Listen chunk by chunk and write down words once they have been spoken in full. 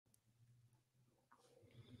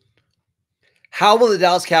How will the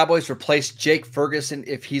Dallas Cowboys replace Jake Ferguson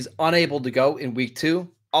if he's unable to go in week 2?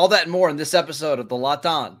 All that and more in this episode of the Locked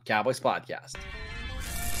On Cowboys podcast.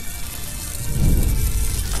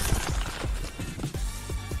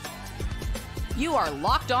 You are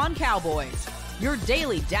Locked On Cowboys, your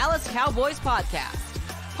daily Dallas Cowboys podcast.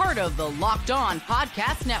 Part of the Locked On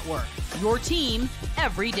Podcast Network, your team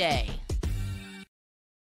every day.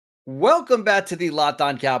 Welcome back to the Locked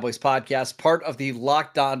On Cowboys podcast, part of the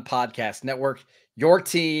Locked On Podcast Network, your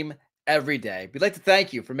team every day. We'd like to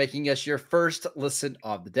thank you for making us your first listen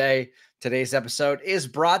of the day. Today's episode is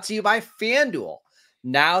brought to you by FanDuel.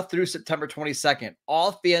 Now through September 22nd,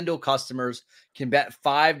 all FanDuel customers can bet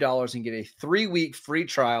 $5 and get a 3-week free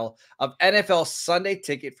trial of NFL Sunday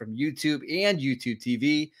Ticket from YouTube and YouTube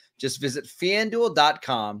TV. Just visit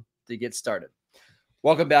FanDuel.com to get started.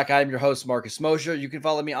 Welcome back. I'm your host, Marcus Mosher. You can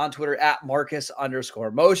follow me on Twitter at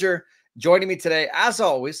Marcus_Mosher. Joining me today, as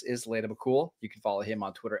always, is Landon McCool. You can follow him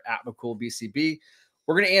on Twitter at McCoolBCB.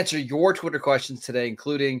 We're going to answer your Twitter questions today,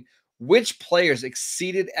 including which players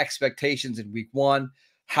exceeded expectations in week 1?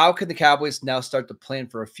 How can the Cowboys now start to plan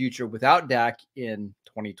for a future without Dak in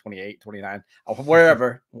 2028, 29,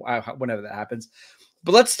 wherever, whenever that happens?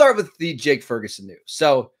 But let's start with the Jake Ferguson news.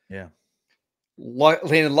 So, yeah.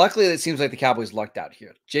 Landon, luckily, it seems like the Cowboys lucked out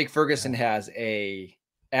here. Jake Ferguson has a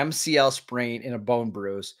MCL sprain and a bone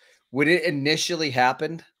bruise. When it initially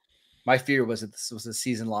happened, my fear was that this was a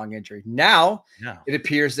season-long injury. Now, it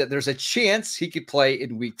appears that there's a chance he could play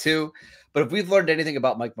in week 2. But if we've learned anything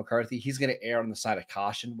about Mike McCarthy, he's going to err on the side of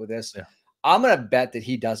caution with this. Yeah. I'm going to bet that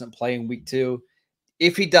he doesn't play in week 2.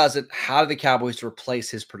 If he doesn't, how do the Cowboys replace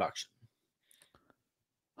his production?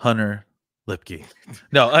 Hunter Lipke.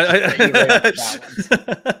 No,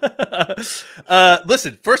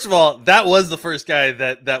 listen, first of all, that was the first guy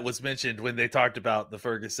that was mentioned when they talked about the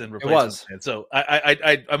Ferguson replacement. And so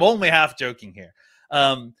I'm only half joking here.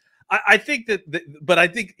 I think but I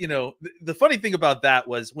think, the funny thing about that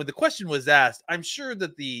was when the question was asked, I'm sure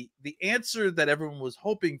that the answer that everyone was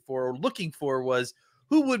hoping for or looking for was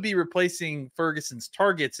who would be replacing Ferguson's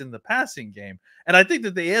targets in the passing game. And I think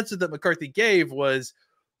that the answer that McCarthy gave was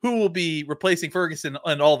who will be replacing Ferguson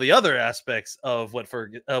on all the other aspects of what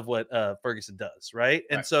Ferguson does, right?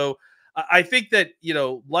 And so I think that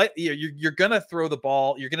you're going to throw the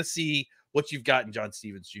ball. You're going to see what you've got in John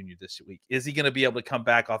Stevens Jr. this week. Is he going to be able to come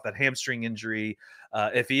back off that hamstring injury?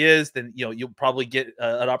 If he is, then you'll probably get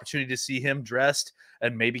an opportunity to see him dressed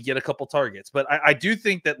and maybe get a couple targets. But I do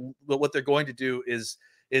think that what they're going to do is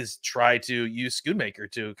try to use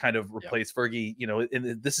Schoonmaker to kind of replace Fergie.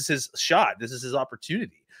 And this is his shot. This is his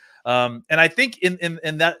opportunity. And I think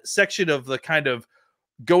in that section of the kind of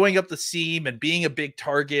going up the seam and being a big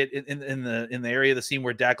target in the area of the seam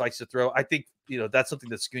where Dak likes to throw, I think that's something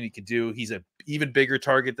that Scooney can do. He's an even bigger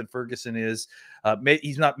target than Ferguson is.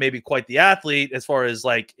 He's not maybe quite the athlete as far as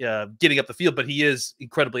getting up the field, but he is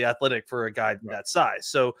incredibly athletic for a guy that size.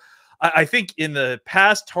 So I think in the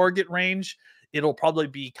pass target range, it'll probably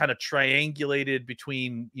be kind of triangulated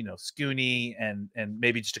between, Scooney and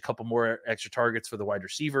maybe just a couple more extra targets for the wide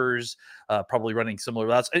receivers, probably running similar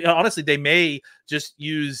routes. And honestly, they may just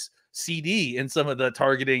use CD in some of the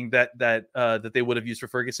targeting that they would have used for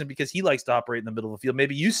Ferguson because he likes to operate in the middle of the field.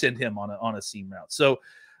 Maybe you send him on a seam route. So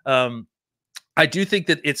I do think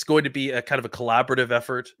that it's going to be a kind of a collaborative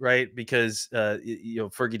effort, right? Because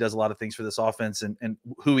Fergie does a lot of things for this offense, and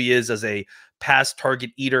who he is as a pass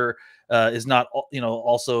target eater is not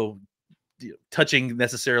also touching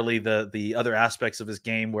necessarily the other aspects of his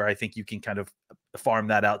game where I think you can kind of farm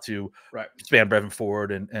that out to span Brevin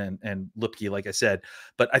Ford and Lipke, like I said.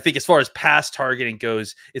 But I think as far as pass targeting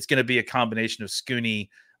goes, it's going to be a combination of Scooney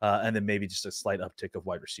and then maybe just a slight uptick of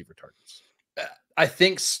wide receiver targets. I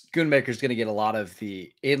think Schoonmaker is going to get a lot of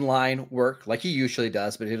the inline work like he usually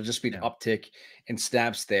does, but it'll just be an uptick in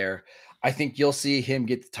snaps there. I think you'll see him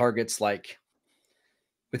get the targets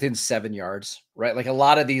within 7 yards, right? Like a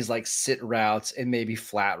lot of these sit routes and maybe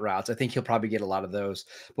flat routes. I think he'll probably get a lot of those.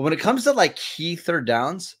 But when it comes to key third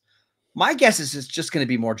downs, my guess is it's just going to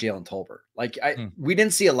be more Jalen Tolbert. We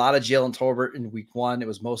didn't see a lot of Jalen Tolbert in week 1. It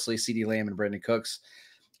was mostly CeeDee Lamb and Brandon Cooks.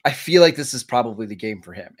 I feel like this is probably the game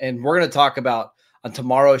for him. And we're going to talk about on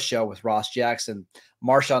tomorrow's show with Ross Jackson,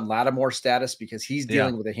 Marshawn Lattimore's status because he's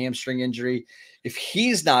dealing with a hamstring injury. If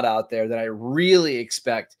he's not out there, then I really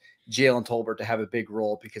expect Jalen Tolbert to have a big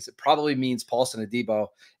role because it probably means Paulson Adebo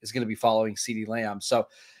is going to be following CeeDee Lamb. So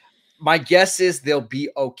my guess is they'll be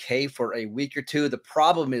okay for a week or two. The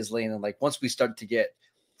problem is, Landon, once we start to get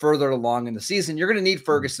further along in the season, you're going to need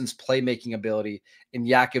Ferguson's playmaking ability and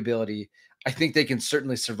yak ability. I think they can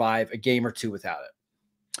certainly survive a game or two without it.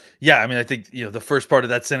 Yeah, I mean, I think, the first part of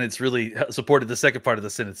that sentence really supported the second part of the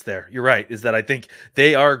sentence there. You're right, is that I think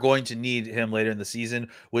they are going to need him later in the season,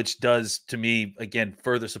 which does, to me, again,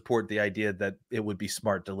 further support the idea that it would be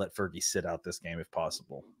smart to let Fergie sit out this game if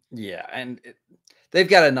possible. Yeah, and they've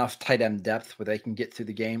got enough tight end depth where they can get through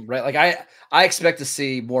the game, right? Like I expect to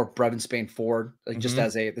see more Brevin Spain forward, like just Mhm.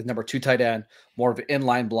 as the number 2 tight end, more of an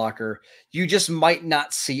inline blocker. You just might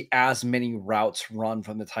not see as many routes run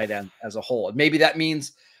from the tight end as a whole. And maybe that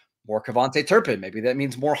means more Kavonte Turpin. Maybe that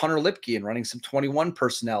means more Hunter Lipke and running some 21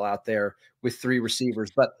 personnel out there with 3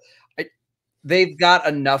 receivers. But I, they've got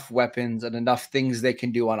enough weapons and enough things they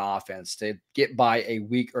can do on offense to get by a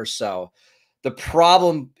week or so. The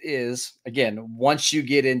problem is, again, once you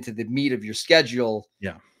get into the meat of your schedule,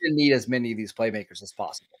 Yeah. you need as many of these playmakers as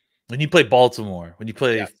possible. When you play Baltimore, when you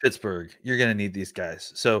play Yes. Pittsburgh, you're gonna need these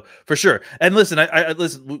guys. So, for sure. And listen, I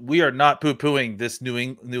listen, we are not poo-pooing this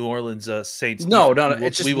New Orleans, Saints No, defense. no, no. We will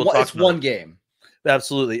It's just we will talk it's about it. one game.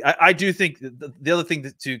 Absolutely. I do think the other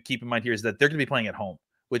thing to keep in mind here is that they're going to be playing at home,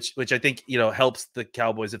 which I think helps the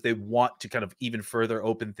Cowboys if they want to kind of even further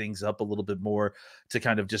open things up a little bit more to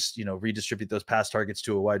kind of just redistribute those pass targets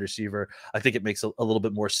to a wide receiver. I think it makes a little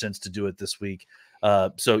bit more sense to do it this week.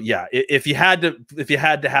 So yeah, if you had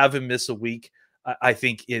to have him miss a week, I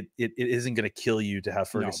think it isn't going to kill you to have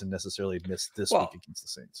No. Ferguson necessarily miss this Well, week against the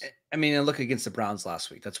Saints. I mean, and look against the Browns last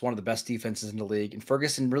week. That's one of the best defenses in the league. And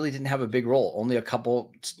Ferguson really didn't have a big role, only a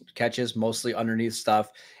couple catches, mostly underneath stuff.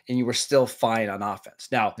 And you were still fine on offense.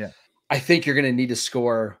 Now, Yeah, I think you're going to need to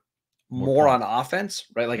score more more on points. offense,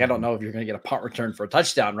 right? Like, I don't Mhm. know if you're going to get a punt return for a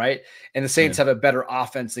touchdown, right? And the Yeah. Saints have a better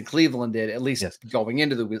offense than Cleveland did, at least Yes. going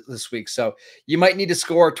into this week. So you might need to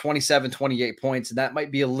score 27, 28 points. And that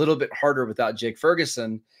might be a little bit harder without Jake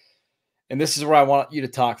Ferguson. And this is where I want you to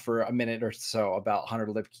talk for a minute or so about Hunter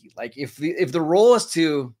Lipke. Like, if the role is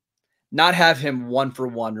to not have him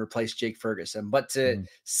 1-for-1 replace Jake Ferguson, but to Mhm.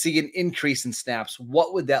 see an increase in snaps,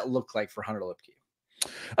 what would that look like for Hunter Lipke?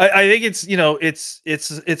 I think it's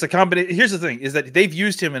a combination. Here's the thing: is that they've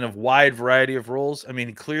used him in a wide variety of roles. I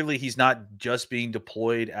mean, clearly he's not just being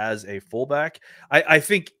deployed as a fullback. I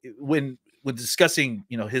think when discussing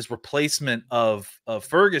his replacement of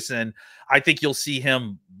Ferguson, I think you'll see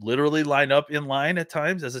him literally line up in line at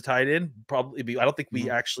times as a tight end. Probably be. I don't think we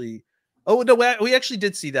Mhm. actually. Oh no, we actually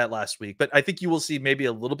did see that last week, but I think you will see maybe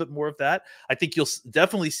a little bit more of that. I think you'll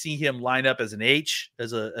definitely see him line up as an H,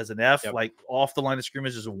 as an F, Yep. like off the line of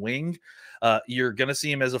scrimmage as a wing. You're going to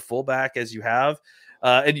see him as a fullback as you have,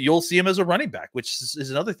 and you'll see him as a running back, which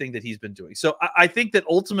is another thing that he's been doing. So I think that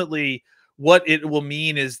ultimately what it will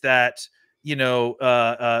mean is that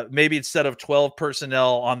maybe instead of 12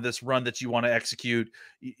 personnel on this run that you want to execute,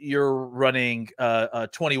 you're running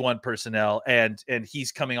 21 personnel, and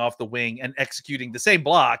he's coming off the wing and executing the same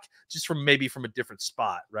block, just from a different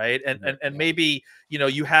spot, right? And Yep. and maybe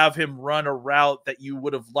you have him run a route that you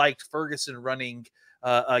would have liked Ferguson running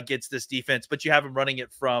against this defense, but you have him running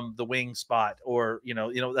it from the wing spot, or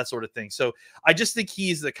that sort of thing. So I just think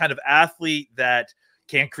he's the kind of athlete that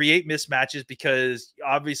can create mismatches, because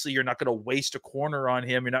obviously you're not going to waste a corner on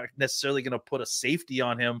him. You're not necessarily going to put a safety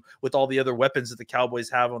on him with all the other weapons that the Cowboys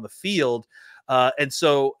have on the field. And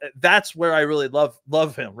so that's where I really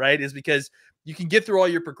love him, right? Is because you can get through all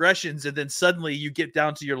your progressions, and then suddenly you get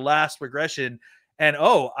down to your last progression, and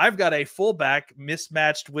I've got a fullback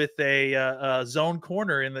mismatched with a zone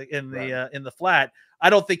corner in the flat. I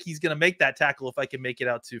don't think he's going to make that tackle if I can make it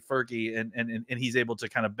out to Fergie, and he's able to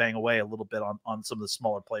kind of bang away a little bit on some of the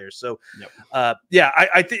smaller players. So, Yep.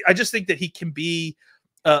 I just think that he can be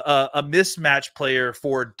a mismatch player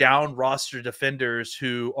for down roster defenders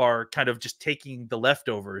who are kind of just taking the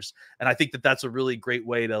leftovers. And I think that that's a really great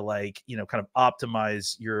way to kind of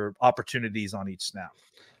optimize your opportunities on each snap.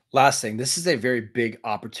 Last thing, this is a very big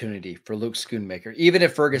opportunity for Luke Schoonmaker. Even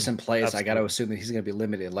if Ferguson plays, I got to Absolutely. assume that he's going to be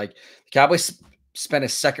limited. Like, the Cowboys spent a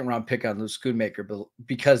second round pick on Luke Schoonmaker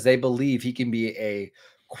because they believe he can be a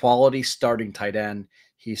quality starting tight end.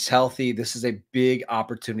 He's healthy. This is a big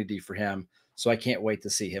opportunity for him. So I can't wait to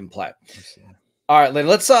see him play. All right, Lynn,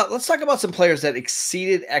 let's talk about some players that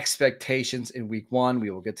exceeded expectations in week 1. We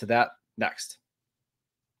will get to that next.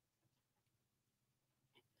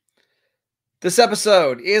 This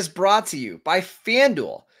episode is brought to you by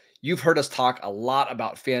FanDuel. You've heard us talk a lot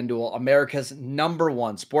about FanDuel, America's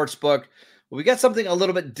 #1 sportsbook. Well, we got something a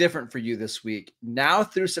little bit different for you this week. Now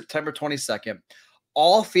through September 22nd,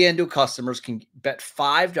 all FanDuel customers can bet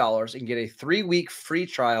 $5 and get a 3-week free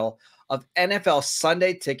trial of NFL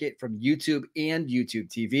Sunday Ticket from YouTube and YouTube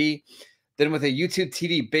TV. Then with a YouTube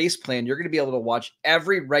TV base plan, you're going to be able to watch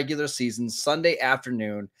every regular season Sunday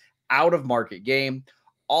afternoon out of market game.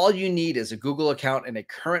 All you need is a Google account and a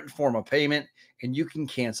current form of payment, and you can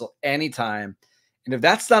cancel anytime. And if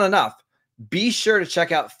that's not enough, be sure to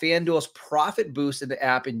check out FanDuel's Profit Boost in the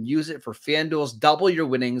app and use it for FanDuel's double your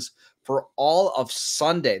winnings for all of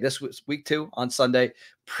Sunday. This was week 2 on Sunday.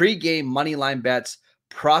 Pre-game money line bets.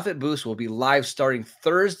 Profit Boost will be live starting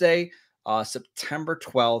Thursday, September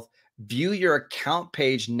 12th. View your account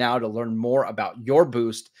page now to learn more about your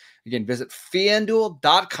boost. Again, visit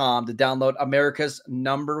FanDuel.com to download America's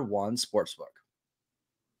 #1 sportsbook.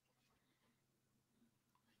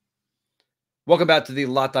 Welcome back to the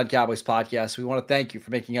Locked On Cowboys podcast. We want to thank you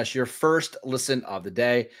for making us your first listen of the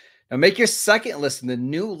day. Now make your second listen the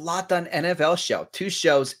new Locked On NFL show. 2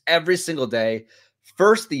 shows every single day.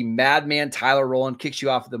 First, the madman Tyler Rowland kicks you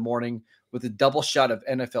off in the morning with a double shot of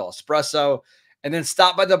NFL espresso. And then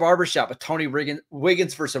stop by the barbershop with Tony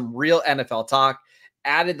Wiggins for some real NFL talk.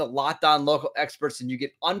 Added the Locked On local experts, and you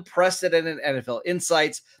get unprecedented NFL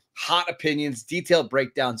insights, hot opinions, detailed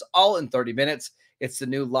breakdowns, all in 30 minutes. It's the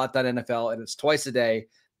new Locked On NFL, and it's twice a day.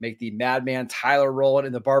 Make the madman Tyler Rowland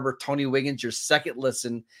and the barber Tony Wiggins your second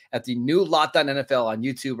listen at the new Locked On NFL on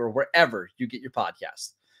YouTube or wherever you get your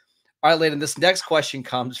podcasts. All right, Landon, this next question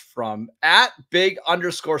comes from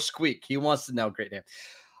 @big_squeak. He wants to know, great name.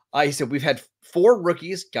 He said, we've had 4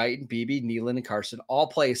 rookies, Guyton, Beebe, Nealon, and Carson, all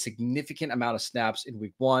play a significant amount of snaps in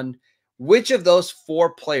week 1. Which of those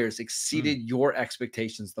 4 players exceeded your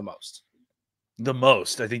expectations the most? The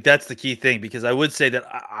most. I think that's the key thing, because I would say that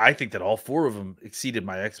I think that all 4 of them exceeded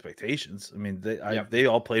my expectations. I mean, they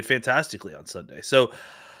all played fantastically on Sunday. So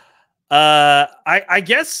I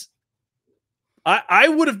guess I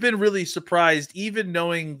would have been really surprised, even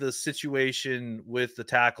knowing the situation with the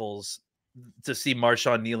tackles, to see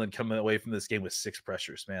Marshawn Nealon coming away from this game with 6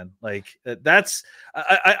 pressures, man. Like that's,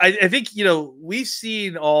 I think, we've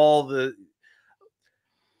seen all the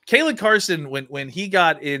Kalen Carson, when he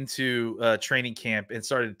got into training camp and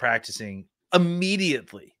started practicing,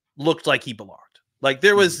 immediately looked like he belonged. Like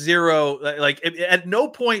there was zero, like at no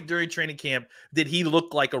point during training camp did he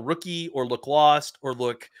look like a rookie or look lost or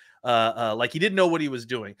look like he didn't know what he was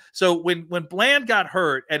doing. So when Bland got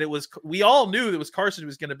hurt, and we all knew it was Carson who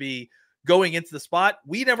was going to be going into the spot,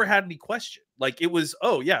 we never had any question. Like it was,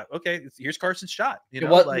 oh yeah, okay, here's Carson's shot. We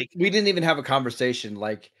didn't even have a conversation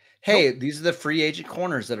like, hey, These are the free agent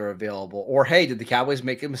corners that are available, or hey, did the Cowboys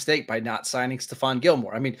make a mistake by not signing Stephon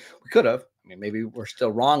Gilmore? I mean, we could have. I mean, maybe we're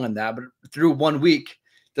still wrong on that, but through 1 week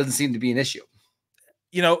doesn't seem to be an issue.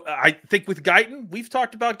 I think with Guyton, we've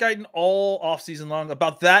talked about Guyton all offseason long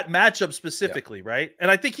about that matchup specifically, right?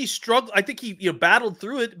 And I think he struggled. I think he battled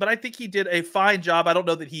through it, but I think he did a fine job. I don't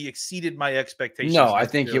know that he exceeded my expectations. No, I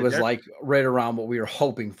think it was like right around what we were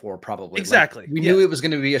hoping for, probably. Exactly. Like, we knew it was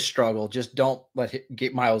going to be a struggle. Just don't let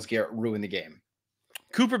Myles Garrett ruin the game.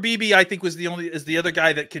 Cooper Beebe, I think, is the other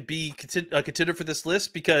guy that could be considered for this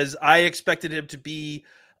list, because I expected him to be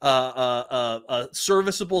a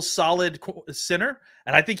serviceable, solid center,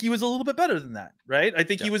 and I think he was a little bit better than that, right? I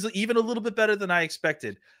think he was even a little bit better than I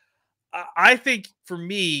expected. I think for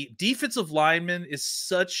me, defensive lineman is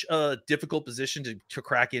such a difficult position to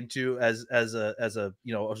crack into as a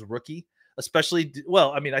rookie. Especially,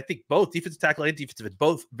 well, I mean, I think both defensive tackle and defensive end,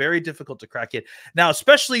 both very difficult to crack in. Now,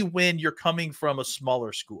 especially when you're coming from a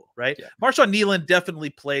smaller school, right? Yeah. Marshawn Nealon definitely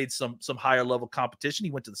played some higher level competition.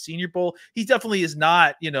 He went to the Senior Bowl. He definitely is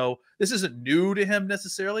not, this isn't new to him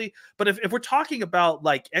necessarily. But if we're talking about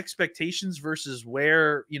like expectations versus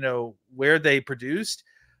where they produced,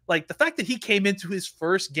 like the fact that he came into his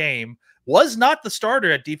first game, was not the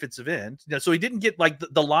starter at defensive end, so he didn't get like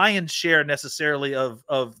the lion's share necessarily of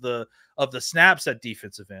the snaps at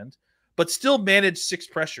defensive end, but still managed 6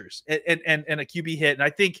 pressures and a QB hit. And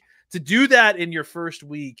I think to do that in your first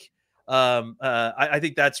week, I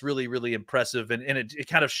think that's really, really impressive. And it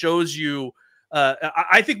kind of shows you,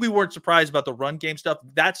 I think we weren't surprised about the run game stuff.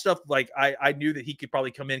 That stuff, like I knew that he could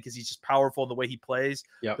probably come in because he's just powerful in the way he plays.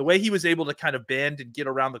 Yep. The way he was able to kind of bend and get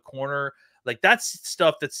around the corner, like that's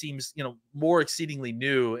stuff that seems, more exceedingly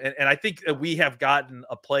new. And I think that we have gotten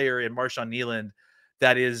a player in Marshawn Nealon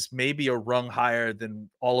that is maybe a rung higher than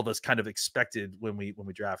all of us kind of expected when we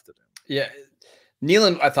drafted him. Yeah.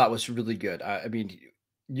 Nealon, I thought, was really good. I mean,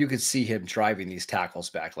 you could see him driving these tackles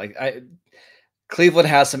back. Cleveland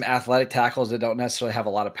has some athletic tackles that don't necessarily have a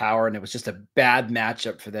lot of power, and it was just a bad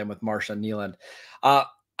matchup for them with Marshawn Nealon.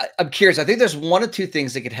 I'm curious. I think there's 1 or 2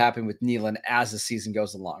 things that could happen with Nealon as the season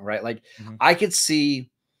goes along, right? Like I could see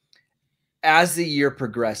as the year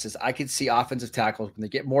progresses, I could see offensive tackles when they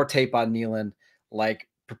get more tape on Nealon, like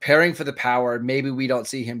preparing for the power. Maybe we don't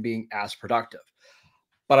see him being as productive.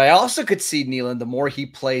 But I also could see Nealon, the more he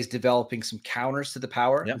plays, developing some counters to the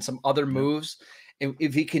power and some other moves. And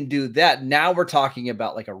if he can do that, now we're talking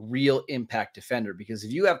about like a real impact defender, because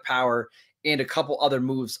if you have power and a couple other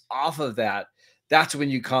moves off of that, that's when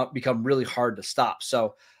you become really hard to stop.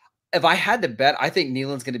 So if I had to bet, I think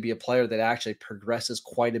Nealon's going to be a player that actually progresses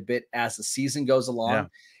quite a bit as the season goes along.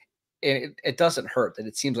 And it doesn't hurt that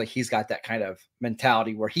it seems like he's got that kind of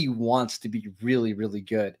mentality where he wants to be really, really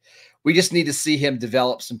good. We just need to see him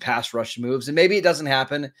develop some pass rush moves. And maybe it doesn't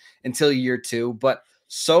happen until year 2. But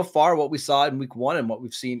so far, what we saw in week 1 and what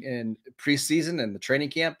we've seen in preseason and the training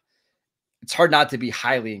camp, it's hard not to be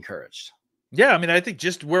highly encouraged. Yeah, I mean, I think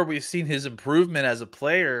just where we've seen his improvement as a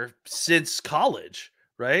player since college,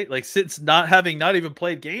 right? Like since not even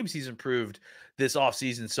played games, he's improved this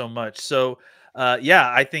offseason so much. So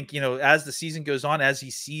yeah, I think, as the season goes on, as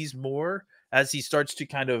he sees more, as he starts to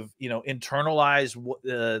kind of, internalize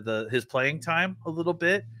his playing time a little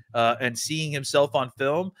bit and seeing himself on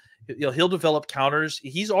film, he'll develop counters.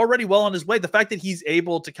 He's already well on his way. The fact that he's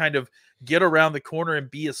able to kind of get around the corner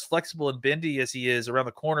and be as flexible and bendy as he is around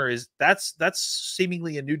the corner that's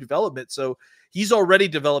seemingly a new development. So he's already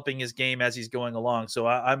developing his game as he's going along. So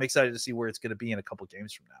I'm excited to see where it's going to be in a couple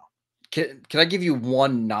games from now. Can I give you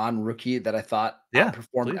one non-rookie that I thought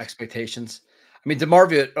outperformed please. Expectations? I mean,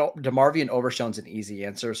 DeMarvion Overshown's an easy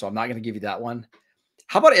answer, so I'm not going to give you that one.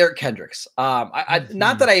 How about Eric Kendricks? Not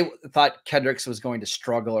that I thought Kendricks was going to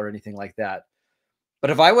struggle or anything like that, but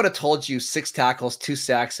if I would have told you 6 tackles, 2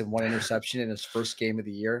 sacks, and 1 interception in his first game of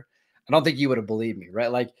the year, I don't think you would have believed me,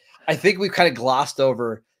 right? Like, I think we've kind of glossed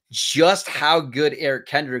over just how good Eric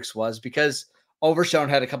Kendricks was because Overshown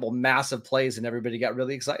had a couple massive plays and everybody got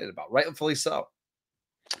really excited about, rightfully so.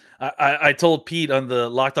 I told Pete on the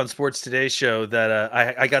Locked On Sports Today show that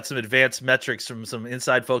I got some advanced metrics from some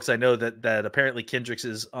inside folks I know that apparently Kendricks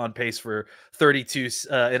is on pace for 32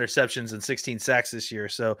 interceptions and 16 sacks this year.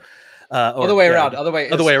 So other way around,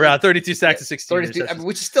 32 sacks and 16 interceptions. I mean,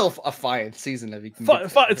 which is still a fine season if you can.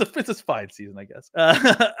 It's a fine season, I guess.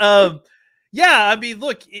 Yeah, I mean,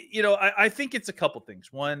 look, I think it's a couple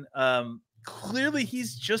things. One, clearly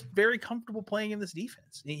he's just very comfortable playing in this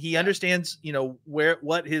defense. He understands,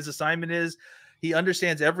 what his assignment is. He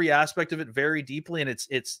understands every aspect of it very deeply. And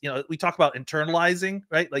it's, we talk about internalizing,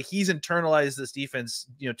 right? Like he's internalized this defense,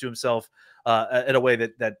 to himself in a way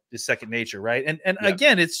that is second nature. Right. And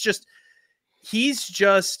again, it's just, he's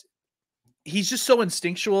just so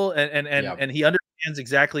instinctual and he understands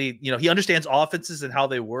exactly, he understands offenses and how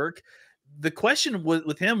they work. The question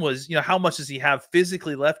with him was, how much does he have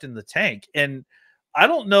physically left in the tank? And I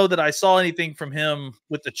don't know that I saw anything from him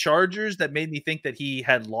with the Chargers that made me think that he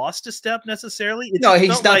had lost a step necessarily. No,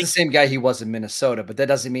 he's not the same guy he was in Minnesota, but that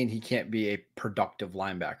doesn't mean he can't be a productive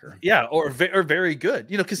linebacker. Yeah, or very good,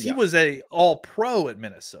 because he was a all-pro at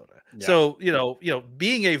Minnesota. Yeah. So,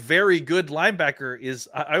 being a very good linebacker is,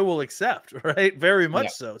 I will accept, right? Very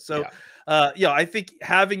much so. So, I think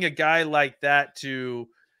having a guy like that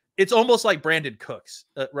it's almost like Brandon Cooks,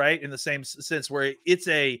 right? In the same sense where he's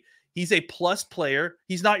a plus player.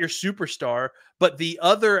 He's not your superstar, but the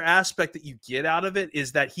other aspect that you get out of it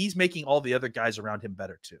is that he's making all the other guys around him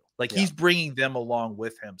better too. Like he's bringing them along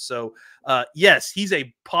with him. So yes, he's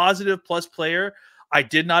a positive plus player. I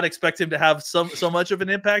did not expect him to have so much of an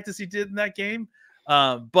impact as he did in that game.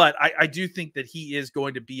 But I do think that he is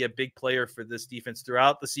going to be a big player for this defense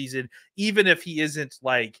throughout the season, even if he isn't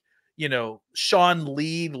like, Sean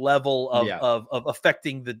Lee level of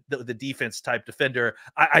affecting the defense type defender.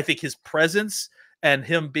 I think his presence and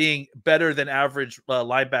him being better than average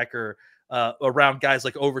linebacker around guys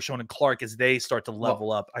like Overshown and Clark as they start to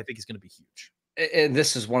level up, I think is going to be huge. And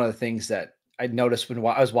this is one of the things that I noticed when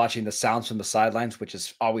I was watching the Sounds from the Sidelines, which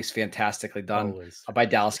is always fantastically done by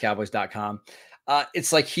DallasCowboys.com.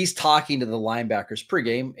 It's like he's talking to the linebackers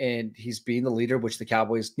pregame and he's being the leader, which the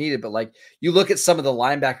Cowboys needed. But like you look at some of the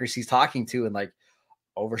linebackers he's talking to and like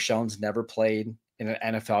Overshown's never played in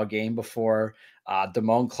an NFL game before.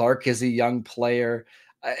 Damone Clark is a young player.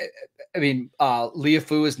 I mean,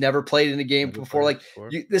 Liafu has never played in a game before.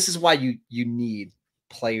 This is why you need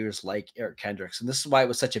players like Eric Kendricks. And this is why it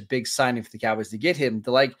was such a big signing for the Cowboys to get him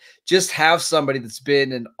to like just have somebody that's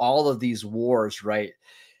been in all of these wars, right?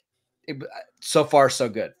 So far, so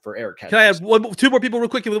good for Eric Kendricks. Can I have two more people real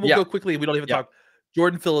quick? We'll go quickly. We don't even talk.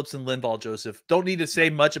 Jordan Phillips and Linval Joseph. Don't need to say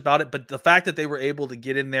much about it, but the fact that they were able to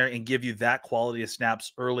get in there and give you that quality of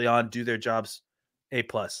snaps early on, do their jobs, A+.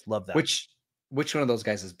 Love that. Which one of those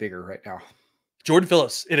guys is bigger right now? Jordan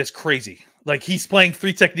Phillips. It is crazy. Like he's playing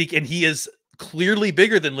 3 technique and he is clearly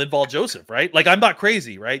bigger than Linval Joseph, right? Like I'm not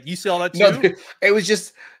crazy, right? You see all that too? No, it was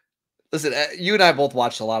just... Listen, you and I both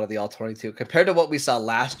watched a lot of the All-22. Compared to what we saw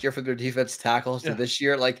last year for their defense tackles to this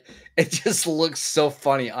year, like it just looks so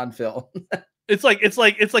funny on film.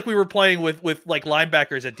 It's like we were playing with like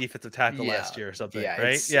linebackers at defensive tackle last year or something,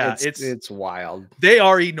 right? It's wild. They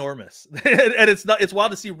are enormous, and it's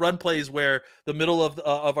wild to see run plays where the middle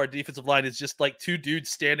of our defensive line is just like two dudes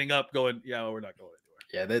standing up, going, "Yeah, we're not going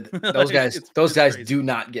anywhere." Yeah, those guys do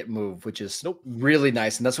not get moved, which is really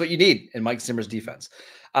nice, and that's what you need in Mike Zimmer's defense.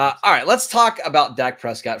 All right, let's talk about Dak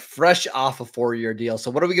Prescott, fresh off a 4-year deal. So,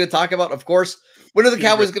 what are we going to talk about? Of course, when are the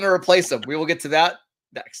Cowboys going to replace him? We will get to that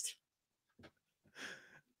next.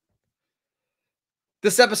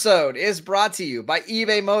 This episode is brought to you by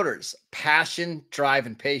eBay Motors. Passion, drive,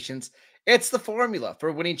 and patience. It's the formula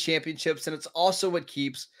for winning championships, and it's also what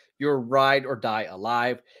keeps your ride or die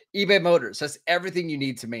alive. eBay Motors has everything you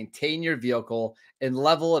need to maintain your vehicle and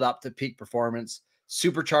level it up to peak performance.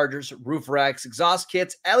 Superchargers, roof racks, exhaust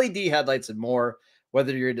kits, LED headlights, and more.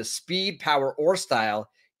 Whether you're into speed, power, or style,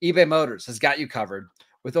 eBay Motors has got you covered.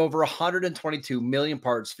 With over 122 million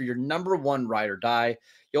parts for your number one ride or die,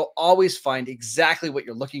 you'll always find exactly what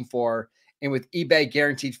you're looking for. And with eBay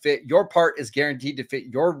Guaranteed Fit, your part is guaranteed to fit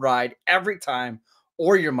your ride every time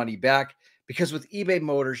or your money back. Because with eBay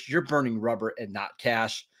Motors, you're burning rubber and not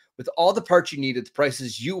cash. With all the parts you need at the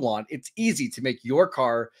prices you want, it's easy to make your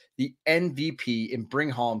car the MVP and bring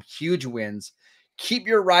home huge wins. Keep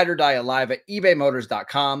your ride or die alive at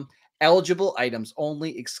ebaymotors.com. Eligible items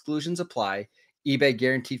only. Exclusions apply. eBay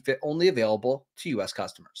Guaranteed Fit only available to U.S.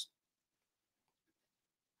 customers.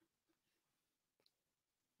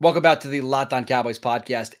 Welcome back to the Locked On Cowboys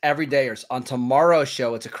podcast. Every day or on tomorrow's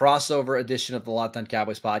show, it's a crossover edition of the Locked On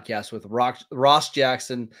Cowboys podcast with Ross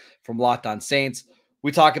Jackson from Locked On Saints.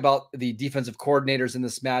 We talk about the defensive coordinators in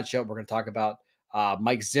this matchup. We're going to talk about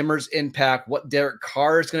Mike Zimmer's impact, what Derek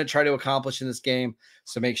Carr is going to try to accomplish in this game.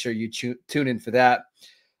 So make sure you tune in for that.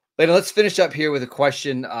 Later, let's finish up here with a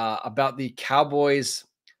question about the Cowboys'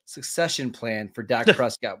 succession plan for Dak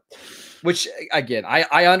Prescott, which, again,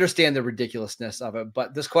 I understand the ridiculousness of it,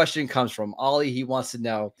 but this question comes from Ollie. He wants to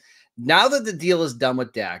know, now that the deal is done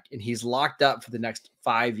with Dak and he's locked up for the next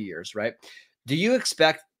 5 years, right? Do you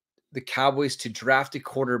expect the Cowboys to draft a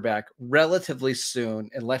quarterback relatively soon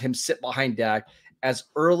and let him sit behind Dak as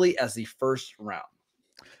early as the first round?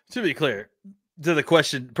 To be clear, to the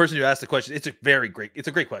person who asked the question, it's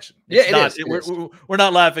a great question. We're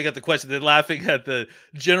not laughing at the question. They're laughing at the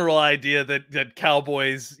general idea that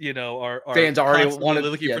Cowboys, are fans already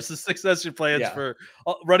looking for succession plans for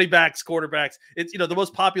running backs, quarterbacks. It's, the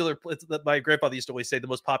most popular. My grandfather used to always say the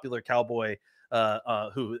most popular Cowboy,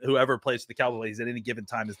 whoever plays for the Cowboys at any given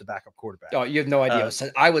time is the backup quarterback. Oh, you have no idea. So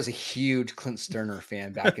I was a huge Clint Sterner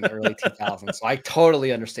fan back in the early 2000s, so I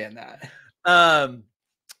totally understand that.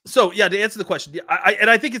 So yeah, to answer the question,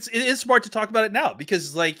 I think it is smart to talk about it now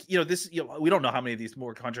because, we don't know how many of these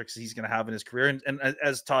more contracts he's going to have in his career, and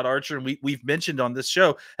as Todd Archer and we've mentioned on this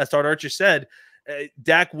show, as Todd Archer said,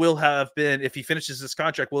 Dak will have been, if he finishes this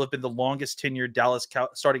contract, will have been the longest tenured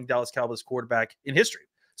starting Dallas Cowboys quarterback in history.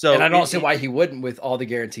 So, and I don't see why he wouldn't with all the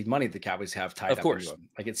guaranteed money the Cowboys have tied up into him.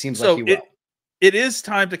 Like, it seems like he will. It is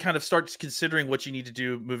time to kind of start considering what you need to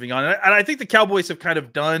do moving on. And I think the Cowboys have kind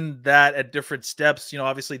of done that at different steps.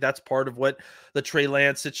 Obviously that's part of what the Trey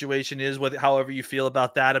Lance situation is, however you feel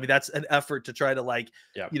about that. I mean, that's an effort to try to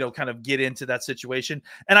kind of get into that situation.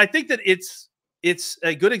 And I think that it's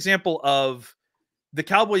a good example of the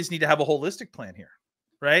Cowboys need to have a holistic plan here,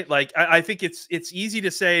 right? Like, I think it's easy to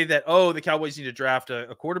say that, the Cowboys need to draft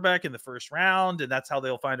a quarterback in the first round, and that's how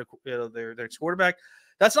they'll find their next quarterback.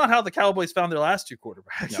 That's not how the Cowboys found their last two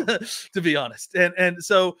quarterbacks, to be honest. And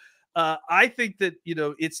so I think that,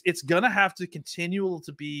 it's going to have to continue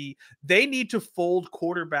to be, they need to fold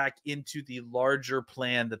quarterback into the larger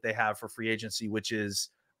plan that they have for free agency, which is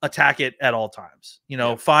attack it at all times,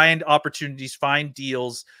 find opportunities, find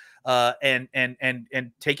deals, and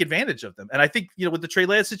take advantage of them. And I think, with the Trey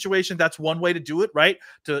Lance situation, that's one way to do it, right?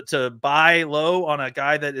 To buy low on a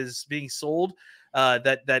guy that is being sold,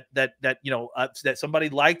 that somebody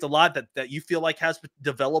liked a lot, that you feel like has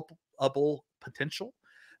developable potential.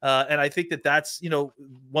 And I think that's,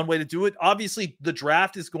 one way to do it. Obviously the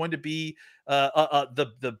draft is going to be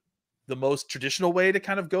the most traditional way to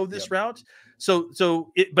kind of go this route.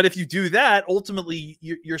 But if you do that, ultimately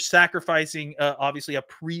you're sacrificing obviously a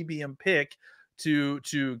premium pick to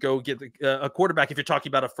go get a quarterback if you're talking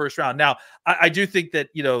about a first round. Now, I do think that,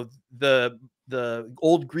 the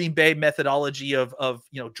old Green Bay methodology of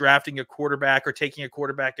drafting a quarterback or taking a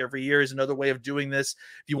quarterback every year is another way of doing this.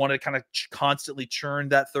 If you want to kind of constantly churn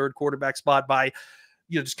that third quarterback spot by,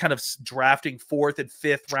 just kind of drafting fourth and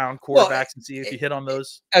fifth round quarterbacks and see if you hit on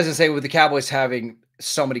those. As I say, with the Cowboys having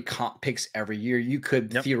so many comp picks every year, you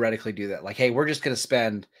could theoretically do that. Like, hey, we're just going to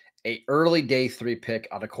spend a early day 3 pick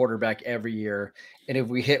on a quarterback every year. And if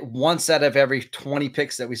we hit one set of every 20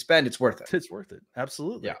 picks that we spend, it's worth it. It's worth it.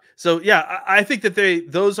 Absolutely. Yeah. So yeah, I think that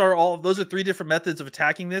those are 3 different methods of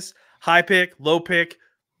attacking this: high pick, low pick,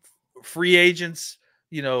 free agents,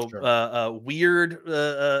 sure. Weird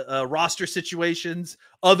roster situations,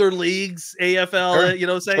 other leagues, AFL,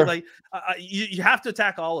 Sure. Saying sure. like you have to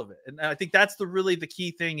attack all of it. And I think that's really the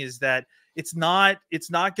key thing, is that it's not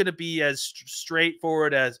going to be as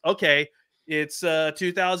straightforward as, okay, it's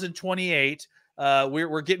 2028.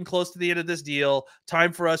 We're getting close to the end of this deal.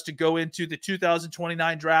 Time for us to go into the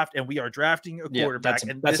 2029 draft, and we are drafting a quarterback.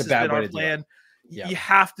 That's this a bad has been way our to plan. do it. Yeah. You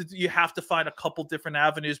have to find a couple different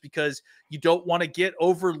avenues, because you don't want to get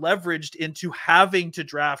over leveraged into having to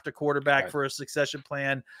draft a quarterback for a succession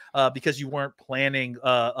plan, because you weren't planning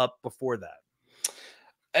up before that.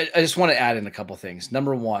 I just want to add in a couple things.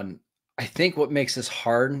 Number one, I think what makes this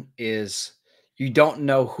hard is you don't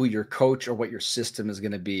know who your coach or what your system is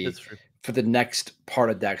going to be for the next part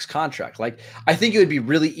of Dak's contract. Like, I think it would be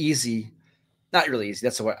really easy. Not really easy.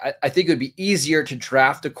 That's the way. I think it would be easier to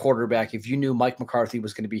draft a quarterback if you knew Mike McCarthy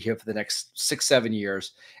was going to be here for the next 6-7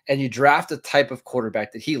 years, and you draft a type of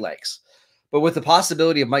quarterback that he likes. But with the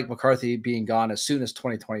possibility of Mike McCarthy being gone as soon as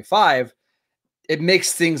 2025, it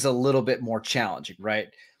makes things a little bit more challenging, right?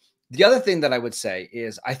 The other thing that I would say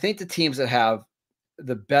is I think the teams that have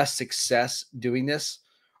the best success doing this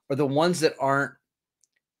are the ones that aren't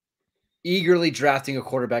eagerly drafting a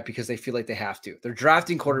quarterback because they feel like they have to. They're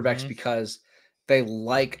drafting quarterbacks because they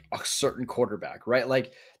like a certain quarterback, right?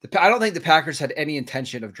 Like, I don't think the Packers had any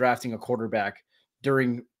intention of drafting a quarterback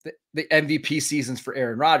during the MVP seasons for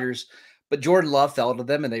Aaron Rodgers, but Jordan Love fell to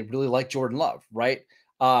them and they really like Jordan Love, right?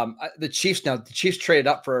 The Chiefs traded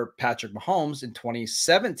up for Patrick Mahomes in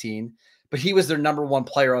 2017, but he was their number one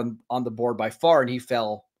player on the board by far, and he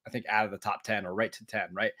fell, I think, out of the top 10 or right to 10,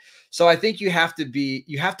 right? So I think you have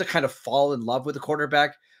to kind of fall in love with the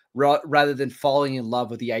quarterback rather than falling in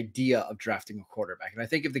love with the idea of drafting a quarterback. And I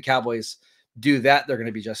think if the Cowboys do that, they're going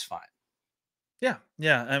to be just fine. Yeah.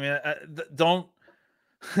 Yeah. I mean,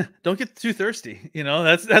 don't get too thirsty.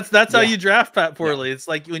 That's how you draft Pat poorly. Yeah. It's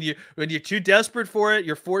like when you're too desperate for it,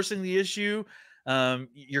 you're forcing the issue.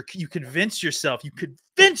 You convince yourself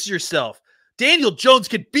Daniel Jones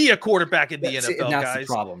could be a quarterback in the NFL. That's guys.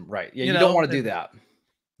 The problem, right? Yeah, you don't want to do that.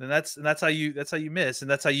 And that's how you miss, and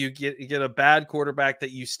that's how you get a bad quarterback that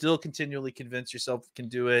you still continually convince yourself can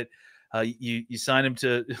do it. You sign him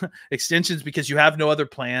to extensions because you have no other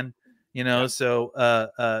plan. So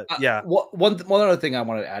yeah. One other thing I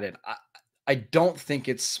wanted to add in, I don't think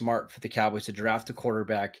it's smart for the Cowboys to draft a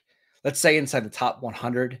quarterback, let's say inside the top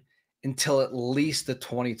 100, until at least the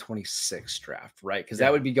 2026 draft, right? Because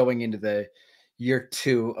that would be going into the year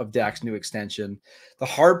 2 of Dak's new extension. The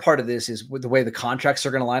hard part of this is with the way the contracts are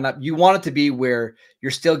going to line up. You want it to be where you're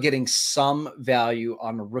still getting some value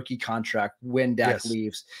on a rookie contract when Dak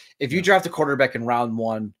leaves. If you draft a quarterback in round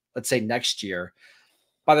 1, let's say next year,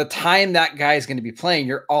 by the time that guy is going to be playing,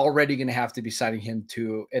 you're already going to have to be signing him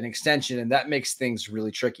to an extension, and that makes things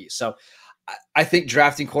really tricky. So I think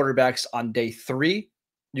drafting quarterbacks on day 3,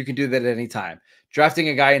 you can do that at any time. Drafting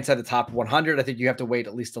a guy inside the top 100, I think you have to wait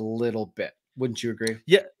at least a little bit. Wouldn't you agree?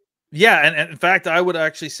 Yeah. Yeah. And in fact, I would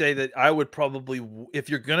actually say that I would probably, if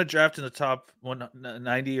you're going to draft in the top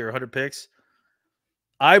 190 or 100 picks,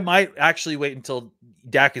 I might actually wait until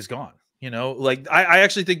Dak is gone. I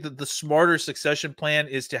actually think that the smarter succession plan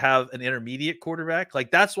is to have an intermediate quarterback.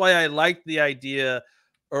 Like, that's why I liked the idea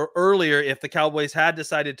earlier, if the Cowboys had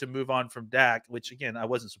decided to move on from Dak, which again, I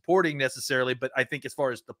wasn't supporting necessarily, but I think as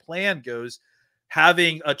far as the plan goes,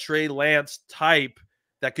 having a Trey Lance type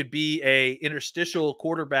that could be a interstitial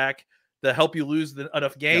quarterback to help you lose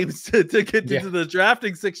enough games to get into the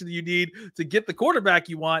drafting section you need to get the quarterback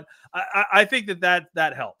you want. I think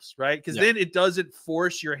that helps, right? Because then it doesn't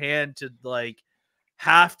force your hand to like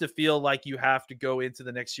have to feel like you have to go into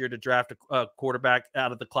the next year to draft a quarterback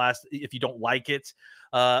out of the class if you don't like it.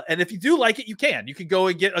 And if you do like it, you can go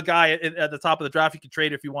and get a guy at the top of the draft. You can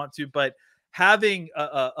trade if you want to, but having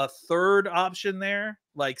a third option there,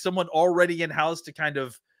 like someone already in-house to kind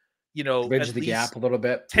of, bridge the gap a little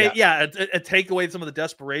bit. Take away some of the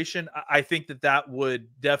desperation. I think that would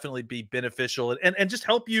definitely be beneficial and just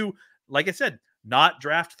help you, like I said, not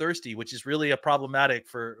draft thirsty, which is really a problematic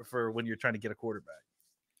for when you're trying to get a quarterback.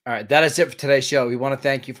 All right, that is it for today's show. We want to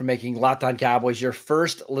thank you for making Locked On Cowboys your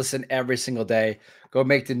first listen every single day. Go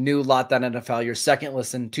make the new Locked On NFL your second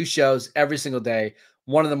listen. 2 shows every single day.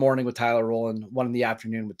 1 in the morning with Tyler Rowland, 1 in the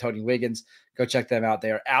afternoon with Tony Wiggins. Go check them out. They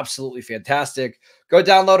are absolutely fantastic. Go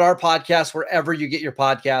download our podcast wherever you get your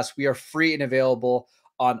podcasts. We are free and available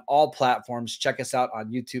on all platforms. Check us out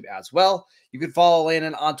on YouTube as well. You can follow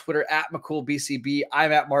Landon on Twitter at McCoolBCB.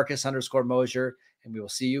 I'm at Marcus_Mosier, and we will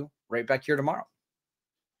see you right back here tomorrow.